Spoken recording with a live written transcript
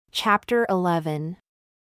Chapter 11.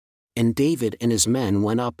 And David and his men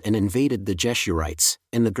went up and invaded the Geshurites,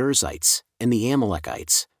 and the Girzites, and the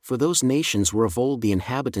Amalekites, for those nations were of old the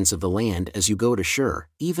inhabitants of the land as you go to Shur,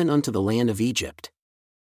 even unto the land of Egypt.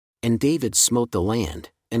 And David smote the land,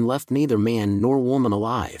 and left neither man nor woman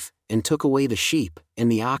alive, and took away the sheep,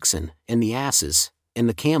 and the oxen, and the asses, and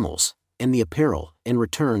the camels, and the apparel, and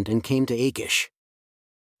returned and came to Achish.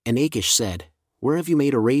 And Achish said, Where have you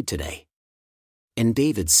made a raid today? And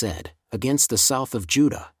David said, Against the south of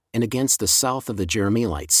Judah, and against the south of the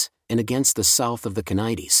Jerahmeelites, and against the south of the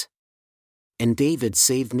Kenites. And David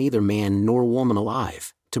saved neither man nor woman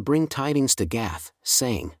alive, to bring tidings to Gath,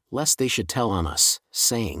 saying, Lest they should tell on us,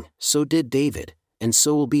 saying, So did David, and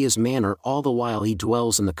so will be his manner all the while he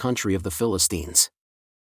dwells in the country of the Philistines.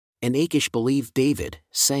 And Achish believed David,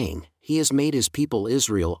 saying, He has made his people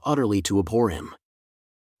Israel utterly to abhor him.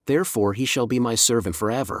 Therefore he shall be my servant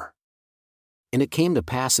forever. And it came to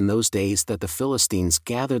pass in those days that the Philistines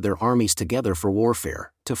gathered their armies together for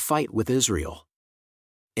warfare, to fight with Israel.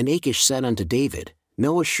 And Achish said unto David,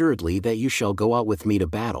 Know assuredly that you shall go out with me to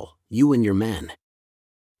battle, you and your men.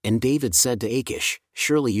 And David said to Achish,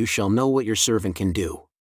 Surely you shall know what your servant can do.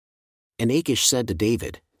 And Achish said to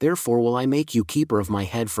David, Therefore will I make you keeper of my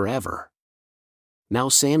head forever. Now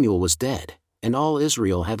Samuel was dead, and all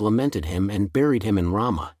Israel had lamented him and buried him in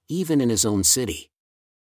Ramah, even in his own city.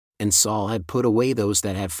 And Saul had put away those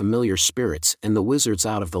that had familiar spirits and the wizards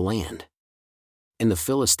out of the land. And the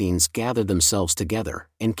Philistines gathered themselves together,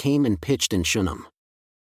 and came and pitched in Shunem.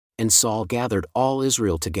 And Saul gathered all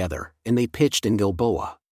Israel together, and they pitched in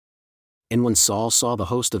Gilboa. And when Saul saw the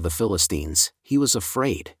host of the Philistines, he was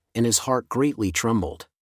afraid, and his heart greatly trembled.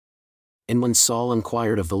 And when Saul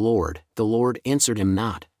inquired of the Lord answered him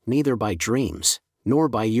not, neither by dreams, nor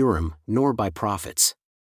by Urim, nor by prophets.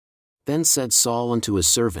 Then said Saul unto his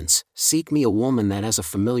servants, Seek me a woman that has a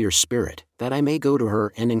familiar spirit, that I may go to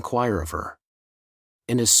her and inquire of her.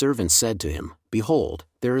 And his servants said to him, Behold,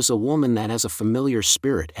 there is a woman that has a familiar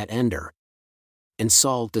spirit at Ender. And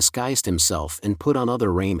Saul disguised himself and put on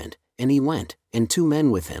other raiment, and he went, and 2 men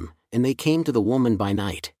with him, and they came to the woman by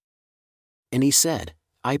night. And he said,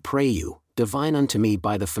 I pray you, divine unto me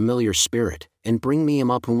by the familiar spirit, and bring me him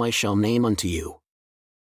up whom I shall name unto you.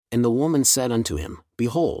 And the woman said unto him,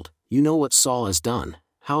 Behold, you know what Saul has done,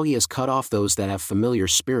 how he has cut off those that have familiar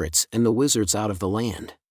spirits and the wizards out of the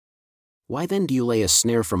land. Why then do you lay a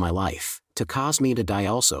snare for my life, to cause me to die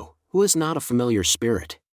also, who is not a familiar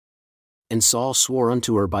spirit? And Saul swore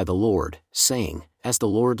unto her by the Lord, saying, As the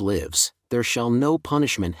Lord lives, there shall no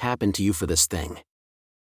punishment happen to you for this thing.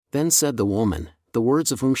 Then said the woman, The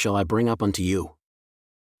words of whom shall I bring up unto you?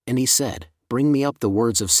 And he said, Bring me up the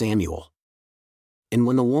words of Samuel. And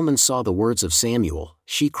when the woman saw the words of Samuel,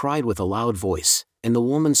 she cried with a loud voice, and the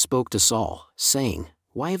woman spoke to Saul, saying,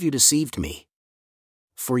 Why have you deceived me?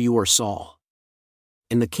 For you are Saul.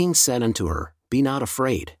 And the king said unto her, Be not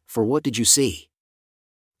afraid, for what did you see?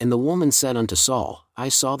 And the woman said unto Saul, I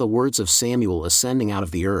saw the words of Samuel ascending out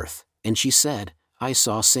of the earth. And she said, I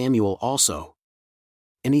saw Samuel also.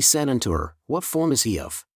 And he said unto her, What form is he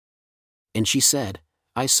of? And she said,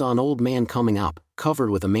 I saw an old man coming up, covered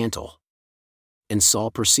with a mantle. And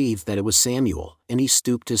Saul perceived that it was Samuel, and he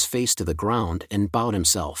stooped his face to the ground and bowed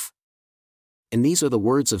himself. And these are the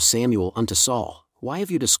words of Samuel unto Saul, Why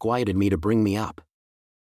have you disquieted me to bring me up?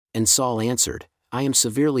 And Saul answered, I am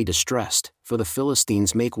severely distressed, for the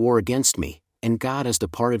Philistines make war against me, and God has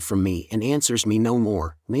departed from me and answers me no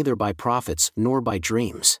more, neither by prophets nor by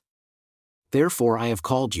dreams. Therefore I have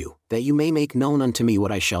called you, that you may make known unto me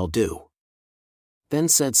what I shall do. Then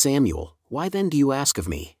said Samuel, Why then do you ask of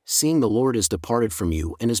me, seeing the Lord is departed from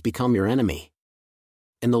you and has become your enemy?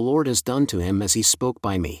 And the Lord has done to him as he spoke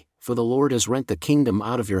by me, for the Lord has rent the kingdom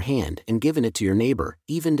out of your hand and given it to your neighbor,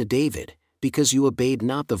 even to David, because you obeyed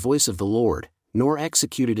not the voice of the Lord, nor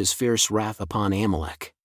executed his fierce wrath upon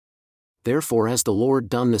Amalek. Therefore has the Lord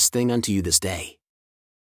done this thing unto you this day.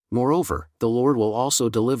 Moreover, the Lord will also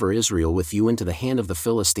deliver Israel with you into the hand of the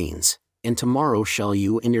Philistines, and tomorrow shall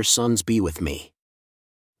you and your sons be with me.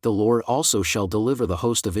 The Lord also shall deliver the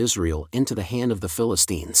host of Israel into the hand of the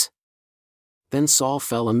Philistines. Then Saul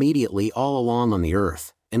fell immediately all along on the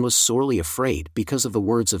earth, and was sorely afraid because of the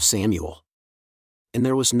words of Samuel. And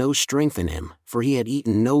there was no strength in him, for he had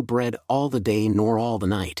eaten no bread all the day nor all the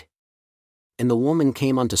night. And the woman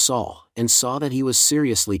came unto Saul, and saw that he was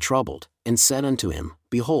seriously troubled, and said unto him,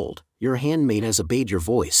 Behold, your handmaid has obeyed your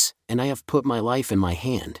voice, and I have put my life in my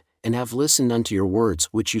hand, and have listened unto your words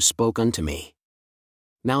which you spoke unto me.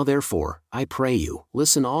 Now therefore, I pray you,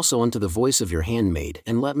 listen also unto the voice of your handmaid,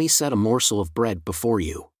 and let me set a morsel of bread before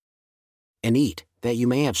you. And eat, that you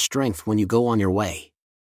may have strength when you go on your way.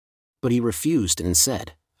 But he refused and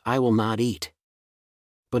said, I will not eat.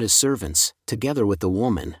 But his servants, together with the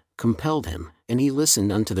woman, compelled him, and he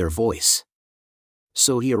listened unto their voice.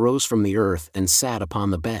 So he arose from the earth and sat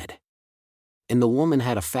upon the bed. And the woman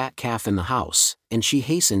had a fat calf in the house, and she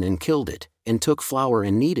hastened and killed it, and took flour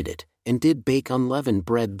and kneaded it, and did bake unleavened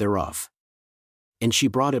bread thereof. And she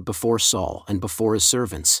brought it before Saul and before his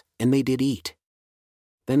servants, and they did eat.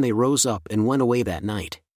 Then they rose up and went away that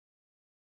night.